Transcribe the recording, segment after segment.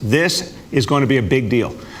This is going to be a big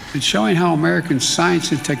deal. It's showing how American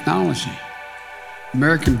science and technology,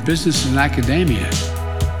 American business and academia,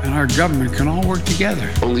 and our government can all work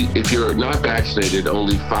together. Only if you're not vaccinated,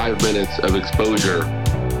 only 5 minutes of exposure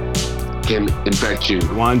can infect you.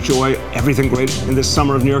 You want to enjoy everything great in this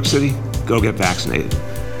summer of New York City? Go get vaccinated.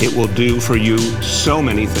 It will do for you so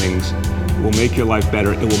many things. It will make your life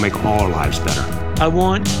better. It will make all our lives better. I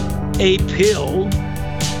want a pill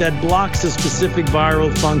that blocks a specific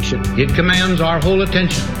viral function. It commands our whole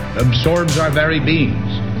attention, absorbs our very beings.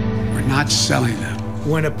 We're not selling them.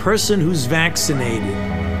 When a person who's vaccinated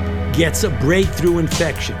gets a breakthrough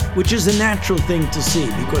infection, which is a natural thing to see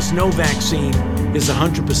because no vaccine is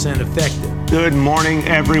 100% effective. Good morning,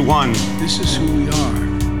 everyone. This is who we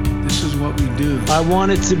are. This is what we do. I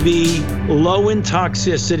want it to be low in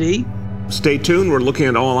toxicity. Stay tuned. We're looking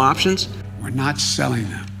at all options. We're not selling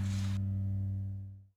them.